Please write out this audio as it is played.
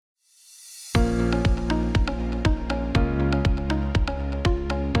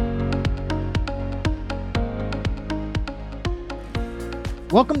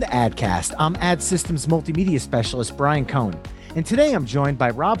Welcome to AdCast. I'm Ad Systems Multimedia Specialist Brian Cohn, and today I'm joined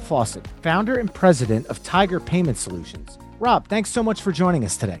by Rob Fawcett, founder and president of Tiger Payment Solutions. Rob, thanks so much for joining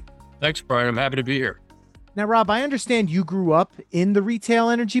us today. Thanks, Brian. I'm happy to be here. Now, Rob, I understand you grew up in the retail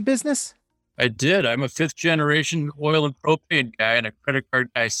energy business? I did. I'm a fifth generation oil and propane guy and a credit card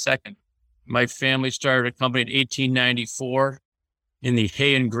guy second. My family started a company in 1894 in the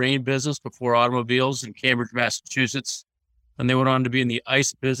hay and grain business before automobiles in Cambridge, Massachusetts. And they went on to be in the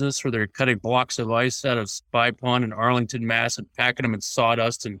ice business where they're cutting blocks of ice out of Spy Pond in Arlington, Mass. And packing them in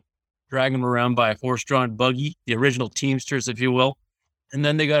sawdust and dragging them around by a horse-drawn buggy, the original Teamsters, if you will. And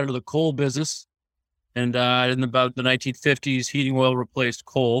then they got into the coal business. And in about the 1950s, heating oil replaced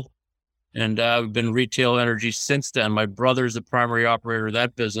coal. And we've been retail energy since then. My brother's the primary operator of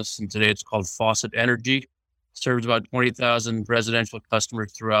that business. And today it's called Fawcett Energy. Serves about 20,000 residential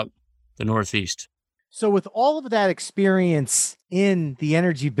customers throughout the Northeast. So with all of that experience in the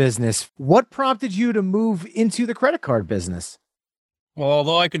energy business, what prompted you to move into the credit card business? Well,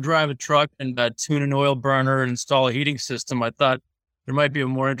 although I could drive a truck and tune an oil burner and install a heating system, I thought there might be a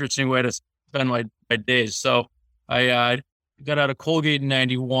more interesting way to spend my days. So I got out of Colgate in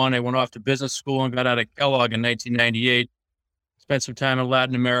 91. I went off to business school and got out of Kellogg in 1998. Spent some time in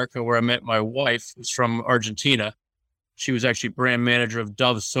Latin America where I met my wife, who's from Argentina. She was actually brand manager of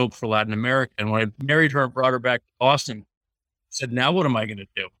Dove soap for Latin America. And when I married her and brought her back to Boston, I said, now what am I going to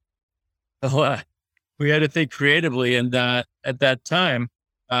do? So, we had to think creatively. And at that time,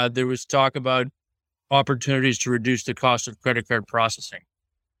 there was talk about opportunities to reduce the cost of credit card processing.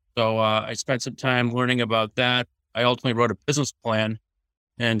 So I spent some time learning about that. I ultimately wrote a business plan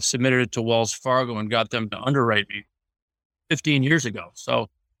and submitted it to Wells Fargo and got them to underwrite me 15 years ago. So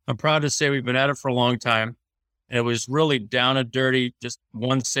I'm proud to say we've been at it for a long time. And it was really down and dirty, just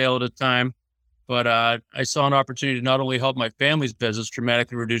one sale at a time. But I saw an opportunity to not only help my family's business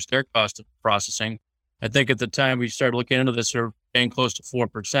dramatically reduce their cost of processing. I think at the time we started looking into this, we were paying close to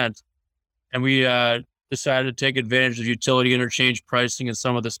 4%. And we decided to take advantage of utility interchange pricing and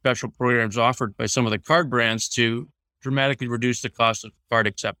some of the special programs offered by some of the card brands to dramatically reduce the cost of card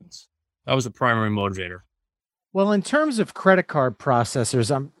acceptance. That was the primary motivator. Well, in terms of credit card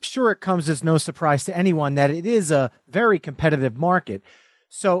processors, I'm sure it comes as no surprise to anyone that it is a very competitive market.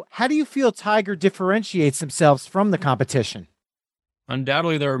 So how do you feel Tiger differentiates themselves from the competition?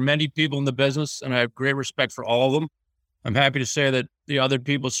 Undoubtedly, there are many people in the business, and I have great respect for all of them. I'm happy to say that the other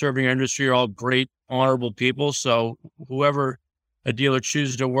people serving our industry are all great, honorable people. So whoever a dealer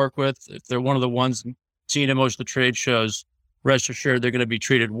chooses to work with, if they're one of the ones seen at most of the trade shows, rest assured they're going to be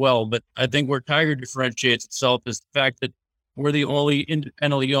treated well. But I think where Tiger differentiates itself is the fact that we're the only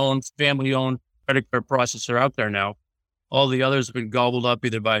independently owned, family-owned credit card processor out there now. All the others have been gobbled up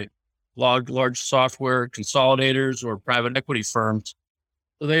either by large software consolidators or private equity firms.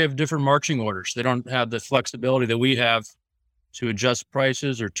 So they have different marching orders. They don't have the flexibility that we have to adjust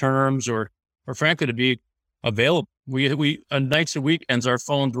prices or terms or frankly, to be available. We on nights and weekends, our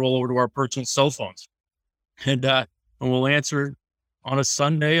phones roll over to our personal cell phones. And we'll answer on a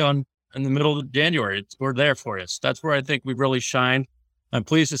Sunday in the middle of January. We're there for you. So that's where I think we've really shined. I'm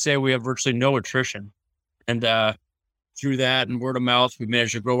pleased to say we have virtually no attrition. And through that and word of mouth, we've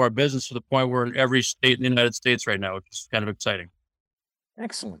managed to grow our business to the point where we're in every state in the United States right now, which is kind of exciting.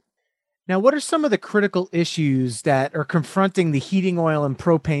 Excellent. Now, what are some of the critical issues that are confronting the heating oil and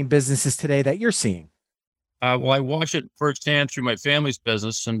propane businesses today that you're seeing? Well, I watch it firsthand through my family's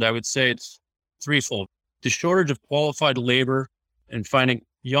business, and I would say it's threefold. The shortage of qualified labor and finding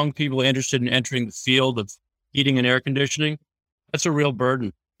young people interested in entering the field of heating and air conditioning, that's a real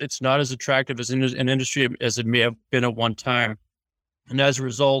burden. It's not as attractive as an industry as it may have been at one time. And as a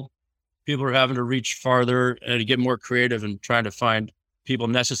result, people are having to reach farther and to get more creative and trying to find people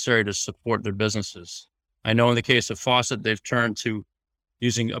necessary to support their businesses. I know in the case of Fawcett, they've turned to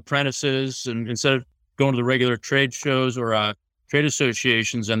using apprentices, and instead of going to the regular trade shows or trade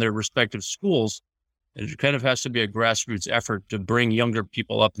associations and their respective schools, it kind of has to be a grassroots effort to bring younger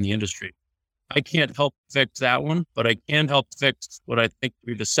people up in the industry. I can't help fix that one, but I can help fix what I think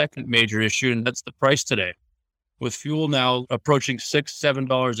would be the second major issue, and that's the price today. With fuel now approaching $6,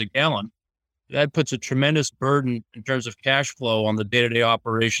 $7 a gallon, that puts a tremendous burden in terms of cash flow on the day-to-day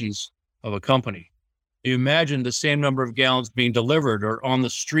operations of a company. You imagine the same number of gallons being delivered or on the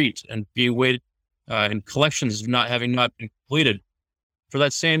street and being waited and collections having not been completed. For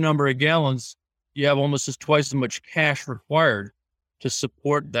that same number of gallons, you have almost twice as much cash required to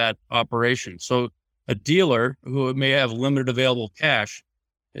support that operation. So a dealer who may have limited available cash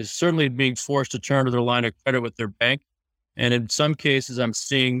is certainly being forced to turn to their line of credit with their bank. And in some cases, I'm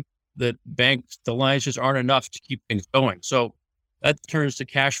seeing that the lines just aren't enough to keep things going. So that turns to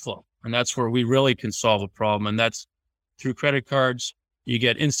cash flow. And that's where we really can solve a problem. And that's through credit cards. You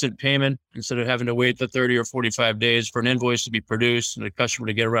get instant payment instead of having to wait the 30 or 45 days for an invoice to be produced and the customer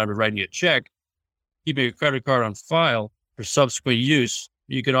to get around to writing you a check. Keeping a credit card on file for subsequent use,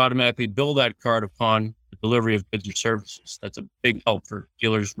 you can automatically bill that card upon the delivery of goods or services. That's a big help for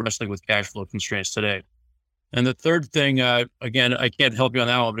dealers wrestling with cash flow constraints today. And the third thing, again, I can't help you on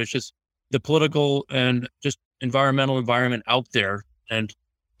that one, but it's just the political and just environment out there and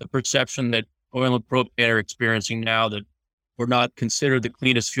the perception that oil and propane are experiencing now that we're not considered the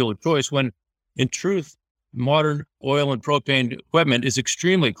cleanest fuel of choice, when in truth, modern oil and propane equipment is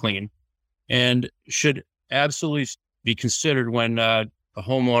extremely clean and should absolutely be considered when a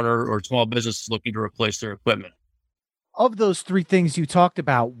homeowner or small business is looking to replace their equipment. Of those three things you talked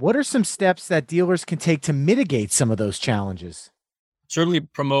about, what are some steps that dealers can take to mitigate some of those challenges? Certainly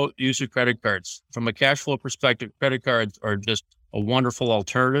promote use of credit cards. From a cash flow perspective, credit cards are just a wonderful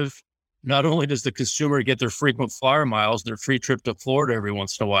alternative. Not only does the consumer get their frequent flyer miles, their free trip to Florida every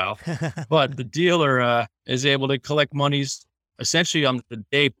once in a while, but the dealer is able to collect monies essentially on the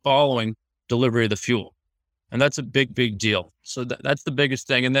day following delivery of the fuel. And that's a big, big deal. So that's the biggest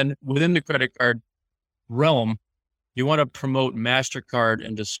thing. And then within the credit card realm, you want to promote MasterCard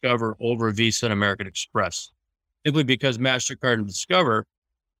and Discover over Visa and American Express, simply because MasterCard and Discover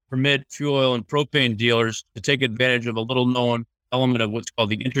permit fuel oil and propane dealers to take advantage of a little known element of what's called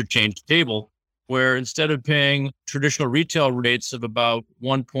the interchange table, where instead of paying traditional retail rates of about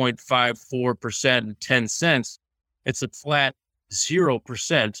 1.54% and 10 cents, it's a flat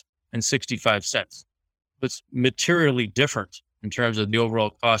 0% and 65 cents. It's materially different in terms of the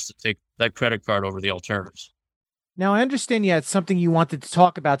overall cost to take that credit card over the alternatives. Now, I understand you had something you wanted to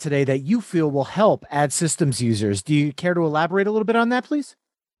talk about today that you feel will help Ad Systems users. Do you care to elaborate a little bit on that, please?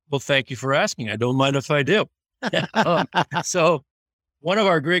 Well, thank you for asking. I don't mind if I do. So one of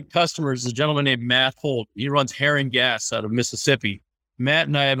our great customers is a gentleman named Matt Holt. He runs Herring Gas out of Mississippi. Matt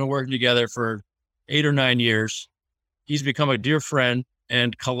and I have been working together for 8 or 9 years. He's become a dear friend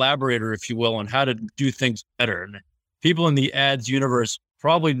and collaborator, if you will, on how to do things better. And people in the ads universe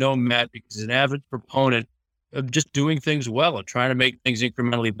probably know Matt because he's an avid proponent of just doing things well and trying to make things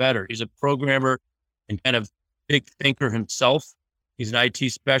incrementally better. He's a programmer and kind of big thinker himself. He's an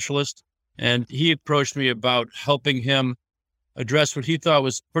IT specialist, and he approached me about helping him address what he thought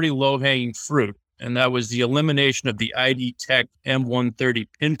was pretty low-hanging fruit, and that was the elimination of the ID Tech M130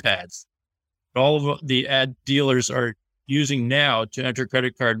 pin pads that all of the ad dealers are using now to enter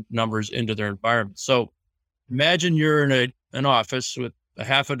credit card numbers into their environment. So imagine you're in an office with a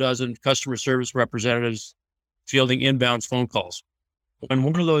half a dozen customer service representatives fielding inbound phone calls. When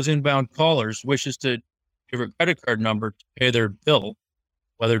one of those inbound callers wishes to give a credit card number to pay their bill,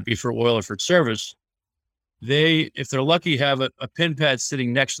 whether it be for oil or for service, they, if they're lucky, have a pin pad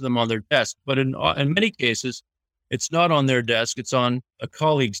sitting next to them on their desk. But in many cases, it's not on their desk, it's on a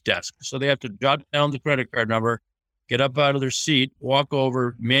colleague's desk. So they have to jot down the credit card number, get up out of their seat, walk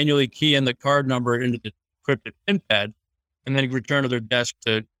over, manually key in the card number into the encrypted pin pad, and then return to their desk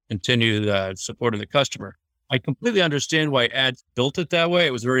to continue supporting the customer. I completely understand why ads built it that way.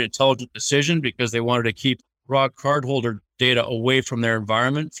 It was a very intelligent decision because they wanted to keep raw cardholder data away from their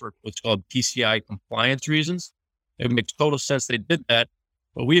environment for what's called PCI compliance reasons. It makes total sense they did that.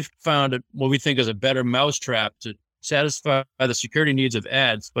 But we've found what we think is a better mousetrap to satisfy the security needs of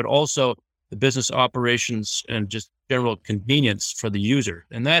ads, but also the business operations and just general convenience for the user.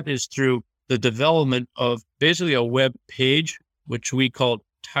 And that is through the development of basically a web page, which we call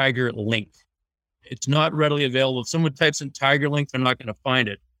Tiger Link. It's not readily available. If someone types in Tiger Link, they're not going to find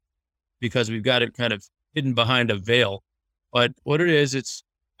it because we've got it kind of hidden behind a veil. But what it is,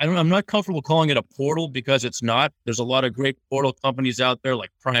 I'm not comfortable calling it a portal because it's not. There's a lot of great portal companies out there like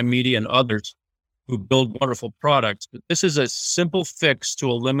Prime Media and others who build wonderful products. But this is a simple fix to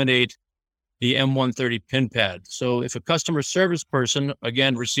eliminate the M130 pin pad. So if a customer service person,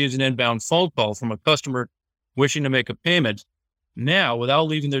 again, receives an inbound phone call from a customer wishing to make a payment, now, without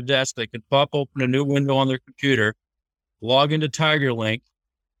leaving their desk, they can pop open a new window on their computer, log into Tiger Link,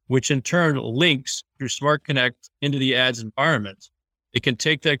 which in turn links through Smart Connect into the ads environment. They can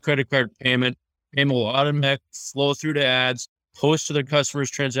take that credit card payment will automatically flow through to ads, post to their customer's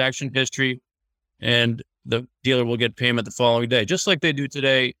transaction history, and the dealer will get payment the following day, just like they do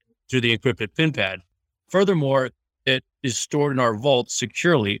today through the encrypted PIN pad. Furthermore, it is stored in our vault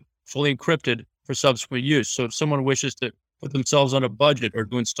securely, fully encrypted for subsequent use. So if someone wishes to put themselves on a budget or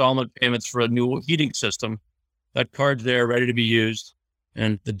do installment payments for a new heating system, that card's there ready to be used,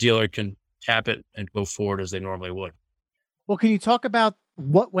 and the dealer can tap it and go forward as they normally would. Well, can you talk about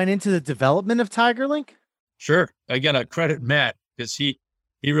what went into the development of TigerLink? Sure. Again, I credit Matt because he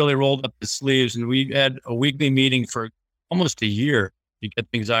really rolled up his sleeves, and we had a weekly meeting for almost a year to get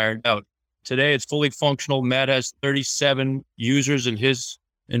things ironed out. Today, it's fully functional. Matt has 37 users in his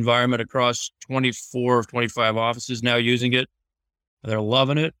environment across 24, 25 offices now using it. They're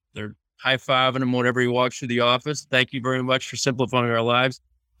loving it. They're high-fiving him whenever he walks through the office. Thank you very much for simplifying our lives.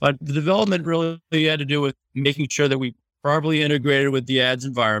 But the development really had to do with making sure that we properly integrated with the ads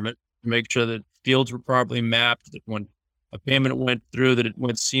environment, to make sure that fields were properly mapped, that when a payment went through, that it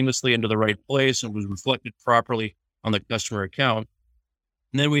went seamlessly into the right place and was reflected properly on the customer account.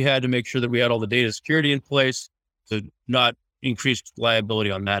 And then we had to make sure that we had all the data security in place to not increase liability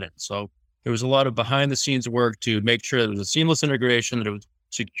on that end. So there was a lot of behind the scenes work to make sure that it was a seamless integration, that it was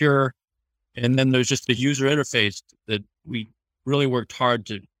secure. And then there's just the user interface that we really worked hard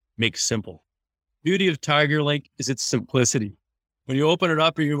to make simple. Beauty of TigerLink is its simplicity. When you open it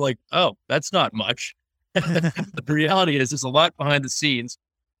up, you're like, oh, that's not much. But the reality is there's a lot behind the scenes.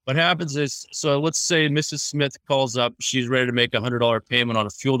 What happens is, so let's say Mrs. Smith calls up, she's ready to make a $100 payment on a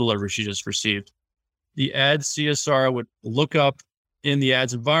fuel delivery she just received. The ads CSR would look up in the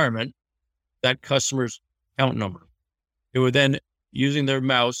ads environment that customer's account number. It would then, using their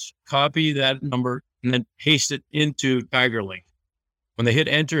mouse, copy that number and then paste it into TigerLink. When they hit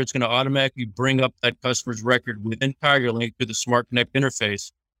enter, it's going to automatically bring up that customer's record within TigerLink through the Smart Connect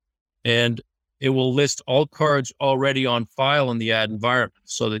interface. And it will list all cards already on file in the ad environment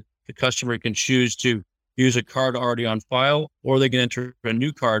so that the customer can choose to use a card already on file, or they can enter a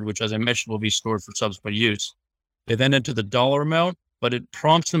new card, which, as I mentioned, will be stored for subsequent use. They then enter the dollar amount, but it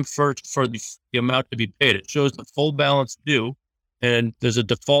prompts them first for the amount to be paid. It shows the full balance due, and there's a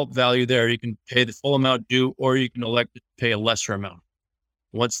default value there. You can pay the full amount due, or you can elect to pay a lesser amount.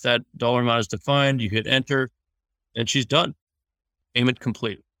 Once that dollar amount is defined, you hit enter, and she's done. Payment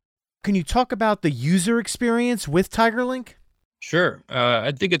complete. Can you talk about the user experience with TigerLink? Sure.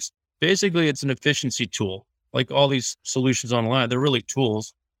 I think it's an efficiency tool. Like all these solutions online, they're really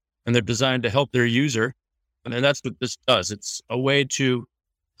tools, and they're designed to help their user. And then that's what this does. It's a way to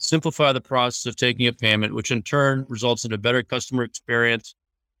simplify the process of taking a payment, which in turn results in a better customer experience.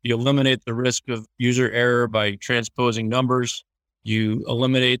 You eliminate the risk of user error by transposing numbers. You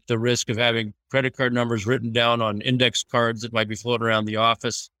eliminate the risk of having credit card numbers written down on index cards that might be floating around the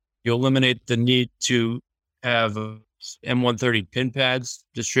office. You eliminate the need to have M130 pin pads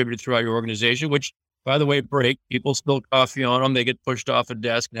distributed throughout your organization, which, by the way, break. People spill coffee on them. They get pushed off a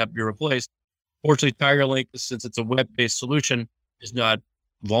desk and have to be replaced. Fortunately, TigerLink, since it's a web-based solution, is not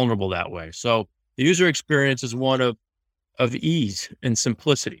vulnerable that way. So the user experience is one of ease and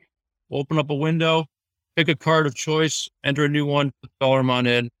simplicity. Open up a window, pick a card of choice, enter a new one, put the dollar amount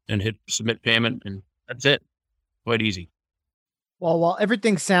in, and hit submit payment, and that's it. Quite easy. Well, while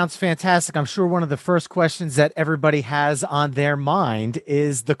everything sounds fantastic, I'm sure one of the first questions that everybody has on their mind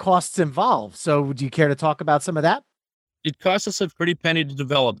is the costs involved. So do you care to talk about some of that? It cost us a pretty penny to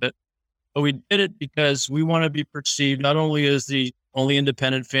develop it, but we did it because we want to be perceived not only as the only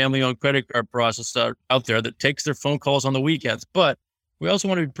independent family-owned credit card processor out there that takes their phone calls on the weekends, but we also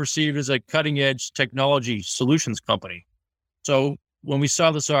want to be perceived as a cutting-edge technology solutions company. So when we saw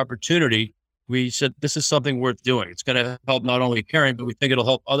this opportunity, we said, this is something worth doing. It's going to help not only Caring, but we think it'll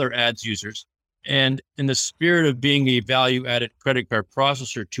help other ads users. And in the spirit of being a value-added credit card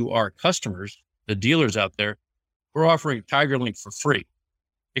processor to our customers, the dealers out there, we're offering TigerLink for free.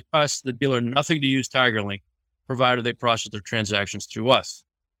 It costs the dealer nothing to use TigerLink, provided they process their transactions through us.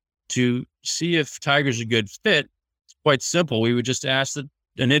 To see if Tiger's a good fit, it's quite simple. We would just ask that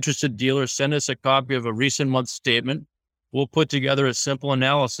an interested dealer send us a copy of a recent month statement. We'll put together a simple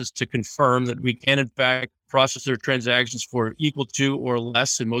analysis to confirm that we can, in fact, process their transactions for equal to or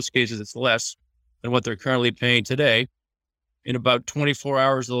less. In most cases, it's less than what they're currently paying today. In about 24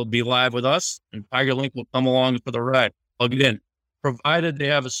 hours, they'll be live with us, and TigerLink will come along for the ride. Plug it in, provided they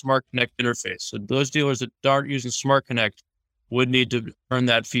have a Smart Connect interface. So those dealers that aren't using Smart Connect would need to turn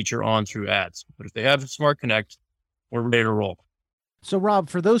that feature on through ads. But if they have Smart Connect, we're ready to roll. So, Rob,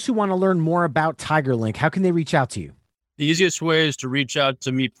 for those who want to learn more about TigerLink, how can they reach out to you? The easiest way is to reach out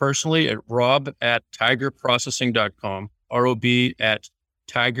to me personally at rob@tigerprocessing.com,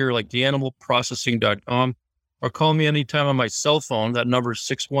 rob@tiger, like the animal, processing.com, or call me anytime on my cell phone. That number is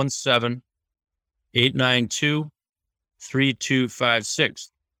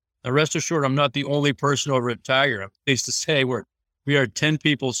 617-892-3256. Now, rest assured, I'm not the only person over at Tiger. I'm pleased to say we are 10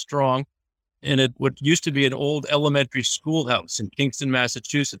 people strong in what used to be an old elementary schoolhouse in Kingston,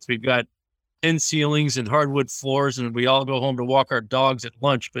 Massachusetts. We've got 10 ceilings and hardwood floors, and we all go home to walk our dogs at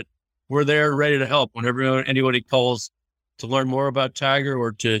lunch, but we're there ready to help whenever anybody calls to learn more about Tiger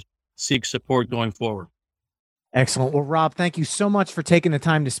or to seek support going forward. Excellent. Well, Rob, thank you so much for taking the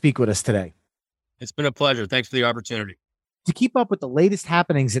time to speak with us today. It's been a pleasure. Thanks for the opportunity. To keep up with the latest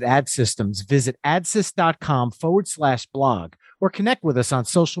happenings at Ad Systems, visit adsys.com/blog or connect with us on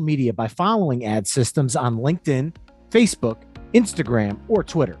social media by following Ad Systems on LinkedIn, Facebook, Instagram, or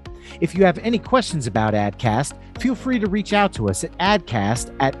Twitter. If you have any questions about AdCast, feel free to reach out to us at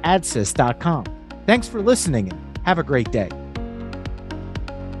adcast@adsys.com. Thanks for listening and have a great day.